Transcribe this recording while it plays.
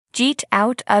Escape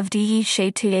Out of The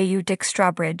Chateau. Dick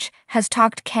Strawbridge has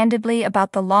talked candidly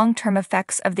about the long-term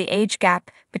effects of the age gap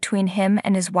between him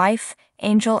and his wife,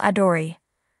 Angel Adori.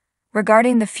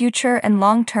 Regarding the future and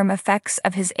long-term effects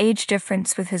of his age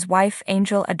difference with his wife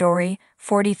Angel Adori,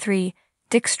 43,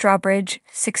 Dick Strawbridge,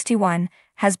 61,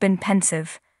 has been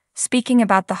pensive. Speaking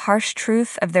about the harsh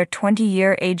truth of their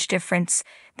 20-year age difference,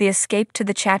 the Escape to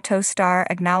the Chateau star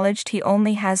acknowledged he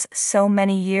only has so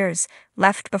many years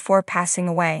left before passing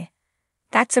away.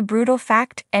 "That's a brutal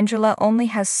fact. Angela only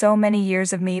has so many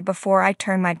years of me before I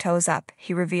turn my toes up,"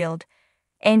 he revealed.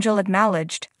 Angel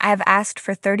acknowledged, "I have asked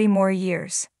for 30 more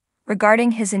years."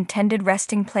 Regarding his intended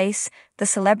resting place, the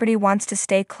celebrity wants to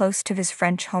stay close to his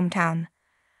French hometown.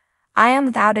 "I am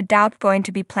without a doubt going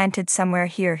to be planted somewhere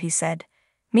here," he said.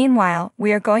 "Meanwhile,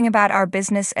 we are going about our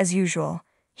business as usual."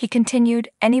 He continued,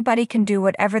 "Anybody can do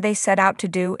whatever they set out to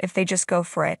do if they just go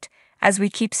for it, as we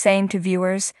keep saying to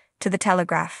viewers, to the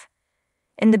Telegraph."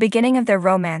 In the beginning of their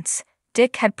romance,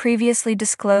 Dick had previously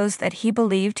disclosed that he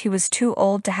believed he was too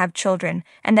old to have children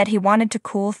and that he wanted to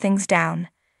cool things down.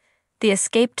 The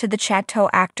Escape to the Chateau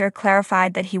actor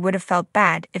clarified that he would have felt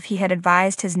bad if he had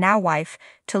advised his now wife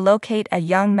to locate a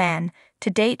young man to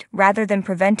date rather than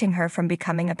preventing her from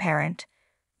becoming a parent.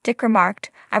 Dick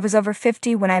remarked, "I was over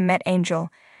 50 when I met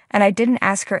Angel, and I didn't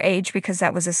ask her age because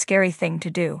that was a scary thing to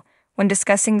do," when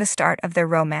discussing the start of their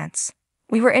romance.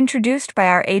 "We were introduced by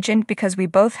our agent because we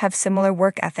both have similar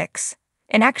work ethics."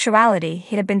 In actuality,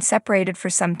 he had been separated for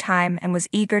some time and was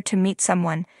eager to meet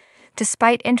someone,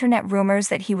 despite internet rumors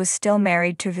that he was still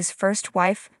married to his first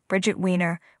wife, Bridget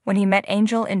Wiener, when he met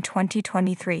Angel in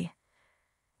 2023.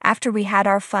 "After we had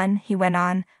our fun," he went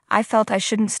on, "I felt I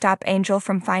shouldn't stop Angel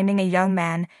from finding a young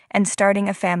man and starting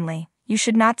a family. You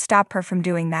should not stop her from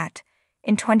doing that."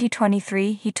 In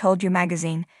 2023, he told You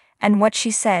magazine, "And what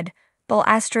she said, bull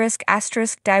asterisk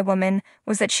die woman,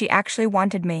 was that she actually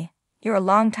wanted me. You're a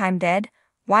long time dead.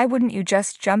 Why wouldn't you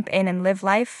just jump in and live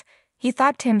life?" he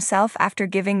thought to himself after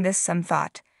giving this some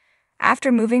thought.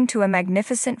 After moving to a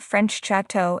magnificent French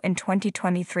chateau in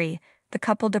 2023, the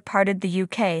couple departed the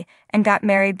UK and got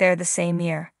married there the same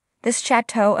year. This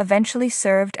chateau eventually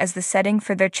served as the setting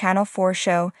for their Channel 4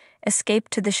 show, Escape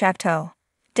to the Chateau.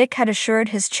 Dick had assured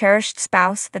his cherished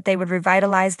spouse that they would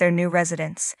revitalize their new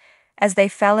residence, as they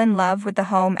fell in love with the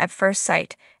home at first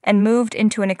sight and moved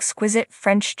into an exquisite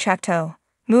French chateau.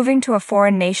 Moving to a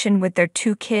foreign nation with their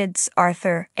 2 kids,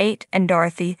 Arthur, 8, and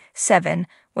Dorothy, 7,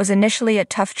 was initially a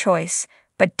tough choice,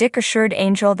 but Dick assured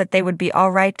Angel that they would be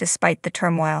all right despite the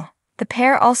turmoil. The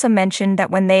pair also mentioned that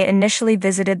when they initially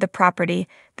visited the property,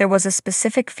 there was a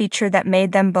specific feature that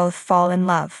made them both fall in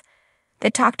love. They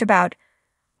talked about,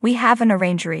 "We have an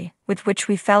orangery, with which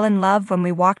we fell in love when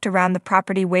we walked around the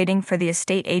property waiting for the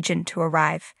estate agent to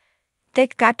arrive."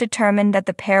 Dick got determined that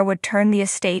the pair would turn the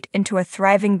estate into a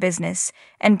thriving business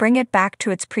and bring it back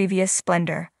to its previous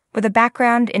splendor. With a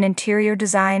background in interior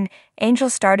design,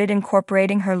 Angel started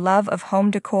incorporating her love of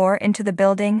home decor into the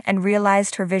building and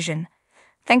realized her vision.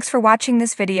 Thanks for watching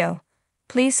this video.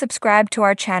 Please subscribe to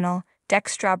our channel, Dick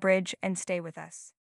Strawbridge, and stay with us.